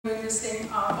sing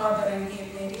Our Father and Hail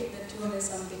Mary. The tune is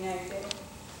something I did.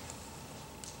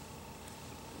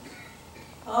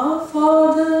 Our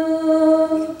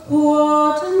Father, who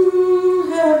art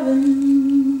in heaven,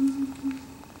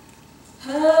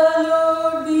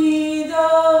 hallowed be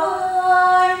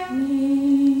thy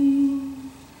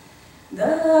name.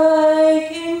 Thy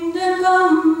kingdom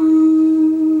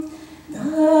come,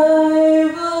 thy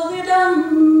will be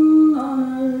done on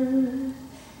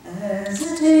earth as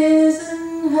it is in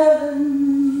heaven.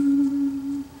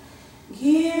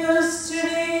 Give us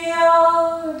today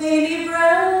our daily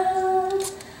bread,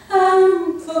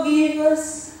 and forgive us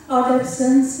our debts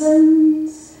and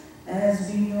sins,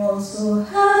 as we also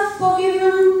have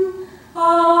forgiven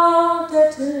our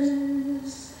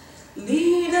debtors.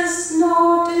 Lead us not